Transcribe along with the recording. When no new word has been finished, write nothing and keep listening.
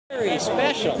Very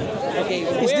special. Okay.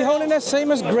 Is the holiness same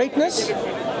as greatness?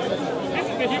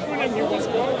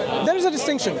 There is a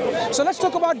distinction. So let's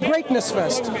talk about greatness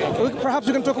first. Perhaps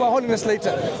we can talk about holiness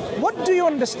later. What do you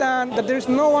understand that there is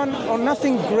no one or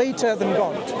nothing greater than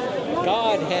God?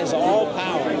 God has all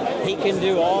power. He can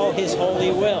do all His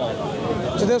holy will.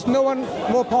 So there's no one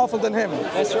more powerful than Him?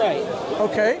 That's right.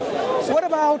 Okay. What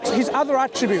about His other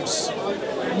attributes?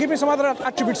 Give me some other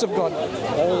attributes of God.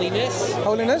 Holiness.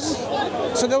 Holiness.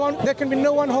 So there can be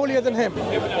no one holier than Him.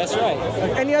 That's right.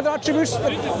 Any other attributes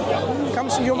that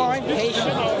comes to your mind?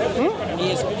 Patient.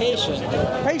 He is patient.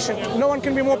 Patient. No one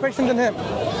can be more patient than Him.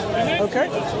 Okay.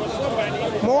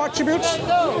 More attributes?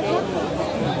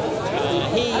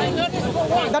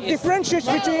 That differentiates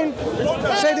between,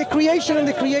 say, the creation and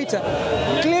the creator.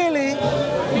 Clearly,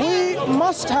 we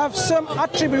must have some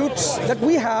attributes that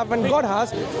we have and God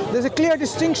has. There's a clear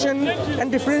distinction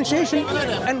and differentiation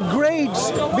and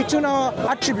grades between our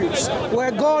attributes,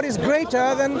 where God is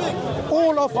greater than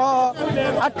all of our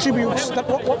attributes that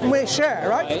what we share,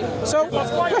 right? So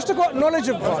let's talk about knowledge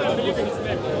of God.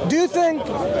 Do you think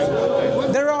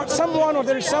there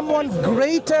is someone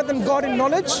greater than God in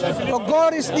knowledge, or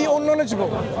God is the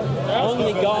all-knowledgeable?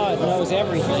 Only God knows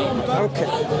everything. Okay.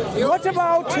 What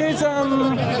about His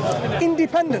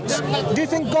independence? Do you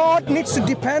think God needs to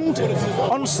depend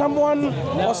on someone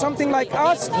or something like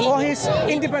us, or He's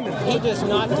independent? He does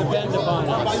not depend upon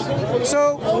us.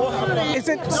 So, is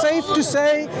it safe to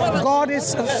say God is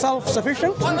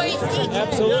self-sufficient?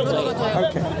 Absolutely.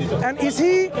 Okay. And is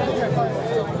He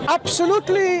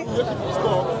absolutely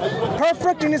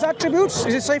perfect in His attributes?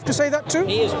 Is it safe to say that too?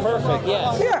 He is perfect,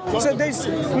 yes. Yeah. So there's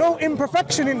no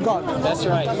imperfection in God. That's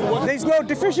right. There's no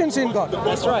deficiency in God.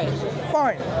 That's right.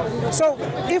 Fine. So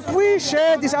if we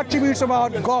share these attributes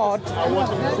about God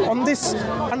on this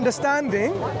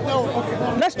understanding,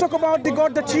 let's talk about the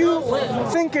God that you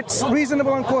think it's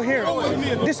reasonable and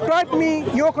coherent. Describe me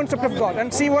your concept of God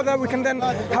and see whether we can then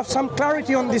have some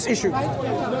clarity on this issue.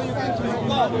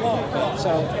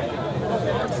 So,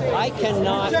 I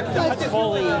cannot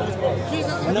fully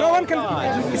know No one can.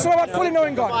 God. It's not about fully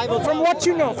knowing God. From what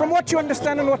you know, from what you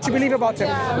understand and what you believe about Him,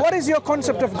 what is your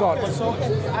concept of God?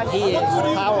 He is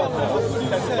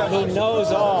powerful. He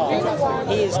knows all.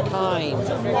 He is kind.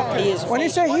 He is. When you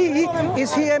say He,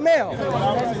 is He a male?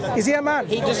 Is He a man?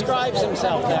 He describes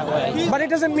Himself that way. But it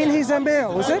doesn't mean He's a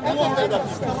male, is it?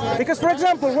 Because, for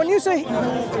example, when you say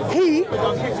He,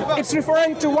 it's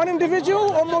referring to one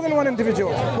individual or more than one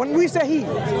individual. When we say He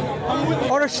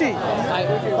or a she.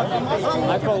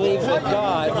 I believe that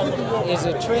God is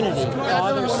a Trinity,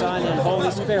 Father, Son, and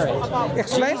Holy Spirit.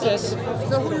 Explain. Jesus.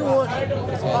 So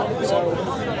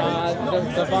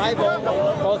the Bible,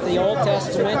 both the Old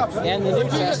Testament and the New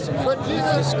Testament,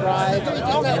 describe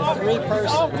in three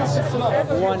persons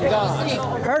one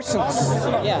God. Persons.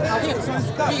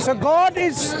 Yes. So God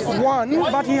is one,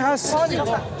 but He has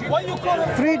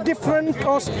three different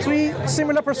or three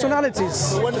similar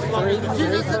personalities.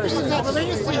 Three persons.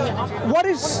 What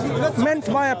is meant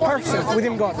by a person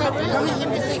within God?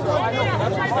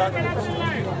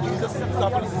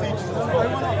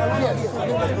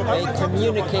 They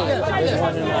communicate with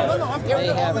one another. They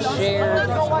have shared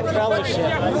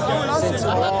fellowship since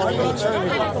all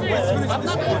eternity.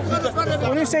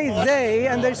 When you say they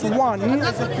and there's one,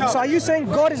 so are you saying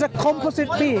God is a composite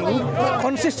being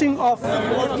consisting of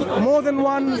more than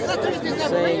one?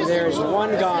 Saying there's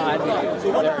one God,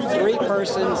 there are three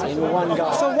persons in one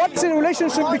God. So what's the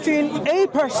relationship between a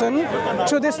person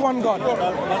to this one God?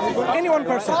 Any one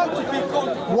person.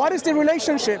 What is the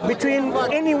relationship between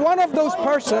any one of those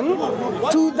persons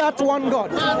to that one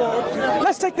God?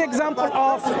 Let's take the example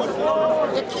of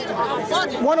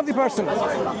one of the persons.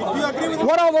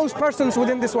 What are those persons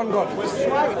within this one God?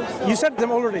 You said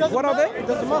them already. What are they?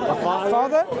 The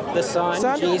Father, the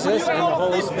Son, Jesus, and the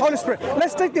Holy Spirit. Holy Spirit.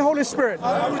 Let's take the Holy Spirit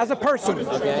as a person.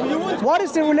 Okay. What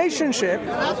is the relationship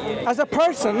as a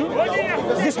person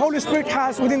this Holy Spirit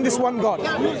has within this one God? They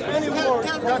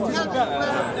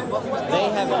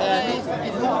have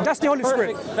had That's the Holy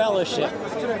Spirit. perfect fellowship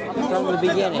from the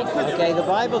beginning. Okay, the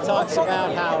Bible talks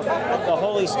about how the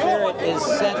Holy Spirit is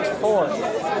sent forth.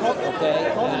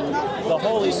 Okay, and the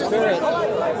Holy Spirit,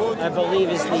 I believe,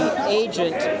 is the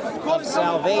agent of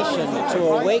salvation to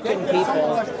awaken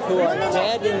people who are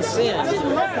dead in sin,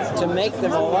 to make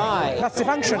them alive. That's the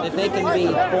function. That they can be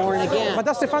born again. But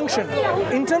that's the function.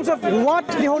 In terms of what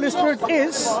the Holy Spirit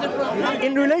is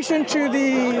in relation to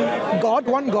the God,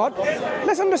 one God,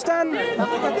 let's understand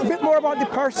a bit more about the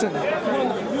person.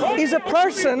 Is a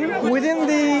person within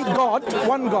the God,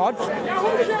 one God,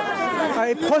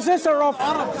 a possessor of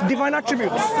divine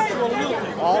attributes.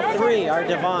 All three are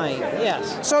divine,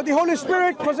 yes. So the Holy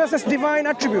Spirit possesses divine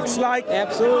attributes like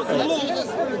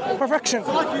Absolutely. perfection.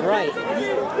 Right.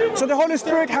 So the Holy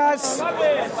Spirit has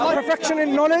perfection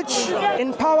in knowledge,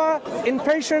 in power, in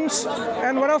patience,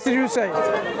 and what else did you say?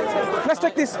 Let's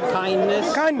take this.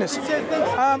 Kindness. Kindness.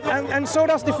 And so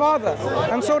does the Father,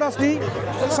 and so does the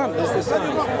Son.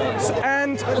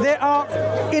 And they are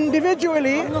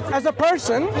individually, as a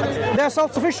person, they're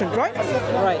self-sufficient, right?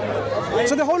 Right.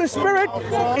 So the Holy Spirit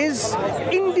is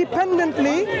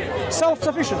independently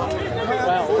self-sufficient.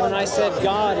 Well, when I said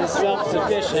God is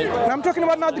self-sufficient, I'm talking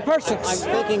about not the persons. I'm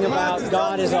thinking about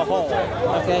God as a whole.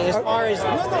 Okay, as far as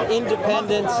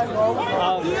independence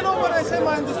of,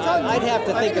 I'd have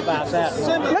to think about that.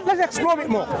 Let's explore it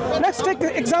more. Let's take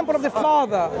the example of the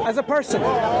Father as a person.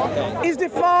 Is the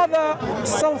Father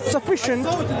self-sufficient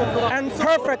and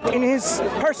perfect in his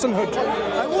personhood?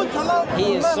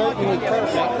 He is certainly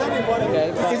perfect.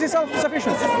 Okay, but Is he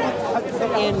self-sufficient?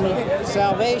 in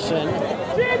salvation,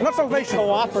 Not salvation.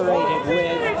 cooperated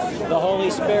with the Holy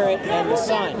Spirit and the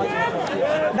Son.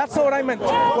 That's not what I meant.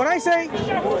 When I say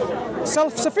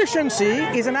self-sufficiency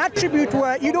is an attribute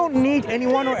where you don't need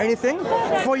anyone or anything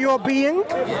for your being.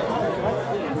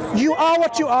 You are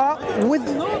what you are with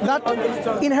that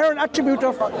inherent attribute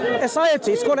of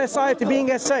aseity. It's called aseity,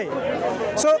 being esse.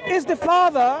 So is the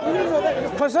Father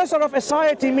possessor of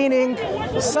aseity, meaning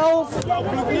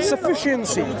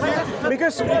self-sufficiency?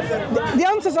 Because the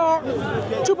answers are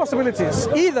two possibilities.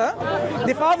 Either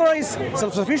the Father is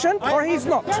self-sufficient or he's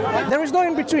not. There is no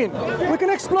in between. We can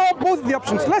explore both of the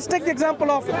options. Let's take the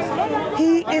example of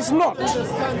he is not.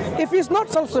 If he's not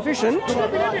self-sufficient,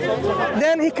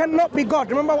 then he cannot be God.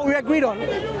 Remember what we agreed on.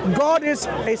 God is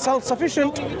a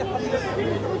self-sufficient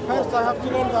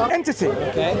entity.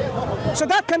 Okay. So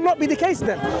that cannot be the case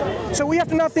then. So we have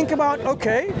to now think about,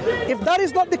 okay, if that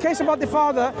is not the case about the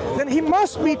Father, then he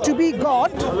must be, to be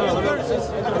God,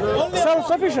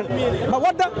 self-sufficient. But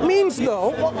what that means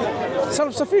though,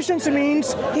 self-sufficiency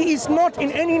means he is not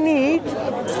in any need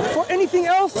for anything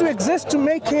else to exist to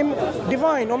make him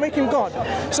divine or make him God.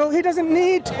 So he doesn't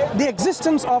need the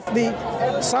existence of the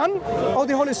Son or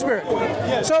the Holy Spirit.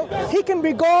 So he can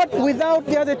be God without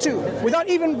the other two, without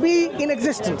even be in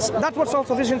existence. That's what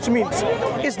self-sufficiency means.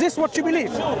 Is this what you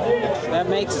believe? That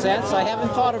makes sense. I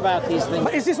haven't thought about these things.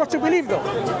 But is this what you believe though?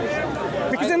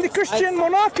 Because in the Christian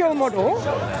monarchical model,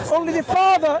 only the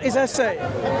Father is esse.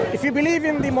 If you believe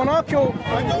in the monarchical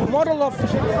model of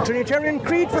Trinitarian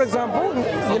Creed, for example,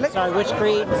 Sorry, which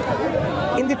creed?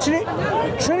 in the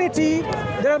Trinity,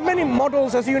 there are many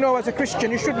models, as you know, as a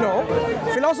Christian, you should know.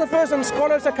 Philosophers and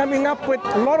scholars are coming up with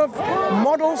a lot of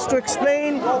models to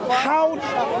explain how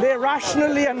they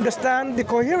rationally understand the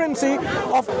coherency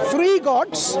of three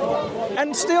gods,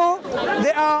 and still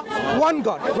they are one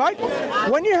God, right?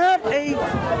 When you have a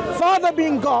Father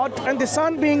being God, and the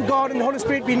Son being God, and the Holy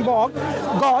Spirit being God,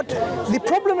 the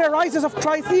problem arises of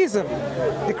tritheism.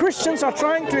 The Christians are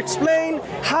trying to explain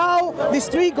how these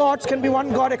three gods can be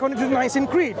one God according to the Nicene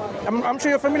Creed. I'm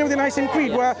sure you're familiar with the Nicene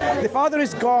Creed, where the Father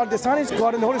is God, the Son is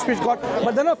God, and the Holy Spirit is God,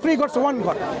 but they're not three gods, one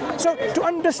God. So to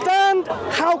understand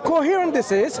how coherent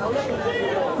this is,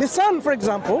 the Son, for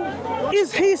example,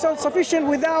 is he self-sufficient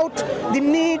without the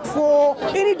need for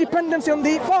any dependency on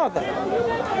the Father?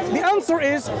 The answer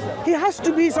is he has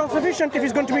to be self-sufficient if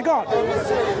he's going to be God.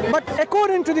 But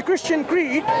according to the Christian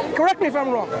Creed, correct me if I'm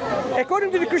wrong,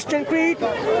 according to the Christian Creed,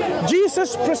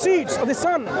 Jesus proceeds, or the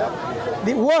Son,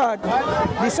 the Word,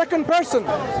 the second person,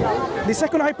 the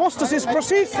second hypostasis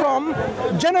proceeds from,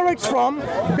 generates from,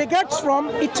 begets from,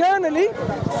 eternally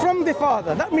from the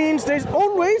Father. That means there's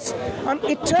always an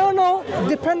eternal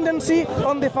dependency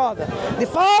on the Father. The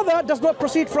Father does not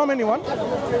proceed from anyone.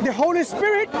 The Holy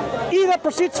Spirit either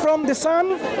proceeds from the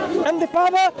Son and the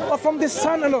Father, or from the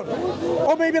Son alone,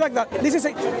 or maybe like that. This is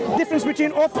a difference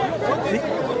between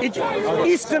the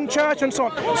Eastern Church and so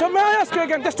on. So may I ask you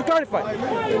again, just to clarify,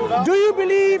 do you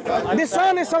believe the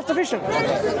Son is self-sufficient?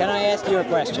 Can I ask you a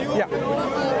question? Yeah.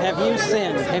 Have you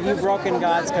sinned? Have you broken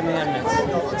God's commandments?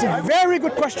 It's a very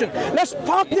good question. Let's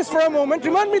park this for a moment.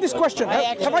 Remind me this question.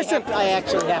 Have I sinned? I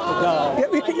actually have to go.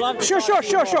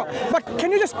 Yeah, sure. But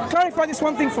can you just clarify this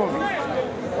one thing for me?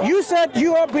 You said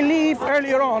your belief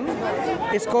earlier on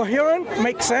is coherent,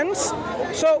 makes sense.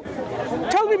 So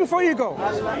tell me before you go,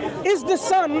 is the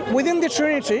Son within the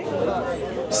Trinity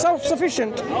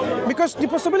self-sufficient? Because the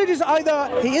possibilities are either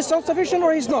he is self-sufficient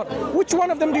or he's not. Which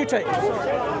one of them do you take?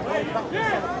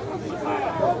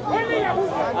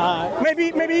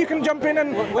 Maybe you can jump in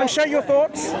and share your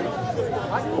thoughts.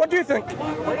 What do you think?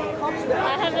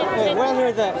 I haven't.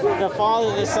 Whether the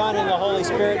Father, the Son, and the Holy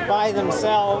Spirit by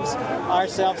themselves are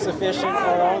self-sufficient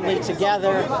or only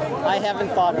together, I haven't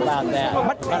thought about that.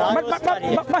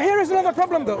 But here is another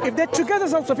problem though. If they're together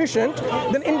self-sufficient,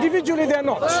 then individually they're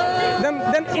not.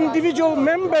 Then individual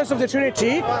members of the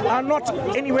Trinity are not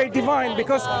anyway divine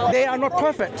because they are not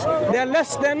perfect. They are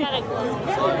less than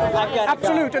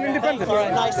absolute and independent.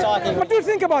 Nice talking. But do you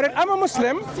think about it? I'm a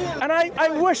Muslim, and I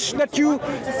wish that you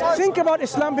think about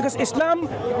Islam, because Islam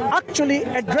actually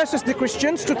addresses the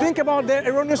Christians to think about their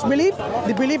erroneous belief,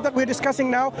 the belief that we're discussing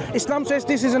now. Islam says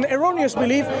this is an erroneous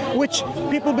belief which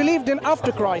people believed in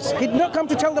after Christ. He did not come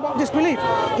to tell them about this belief.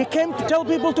 He came to tell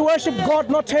people to worship God,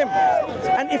 not Him.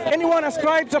 And if anyone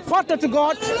ascribes a partner to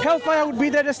God, hellfire would be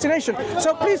their destination.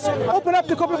 So please open up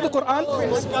the copy of the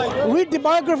Quran, read the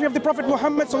biography of the Prophet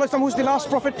Muhammad ﷺ, who's the last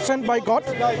prophet sent by God,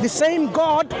 the same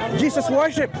God Jesus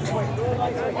worshipped.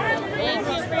 Thank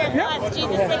you for your thoughts.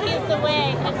 Jesus said He's the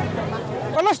way.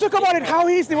 Well, let's talk about it, how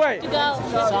He's the way. To go.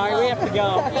 Sorry, we have to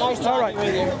go. Nice talking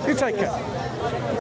with you. You take care.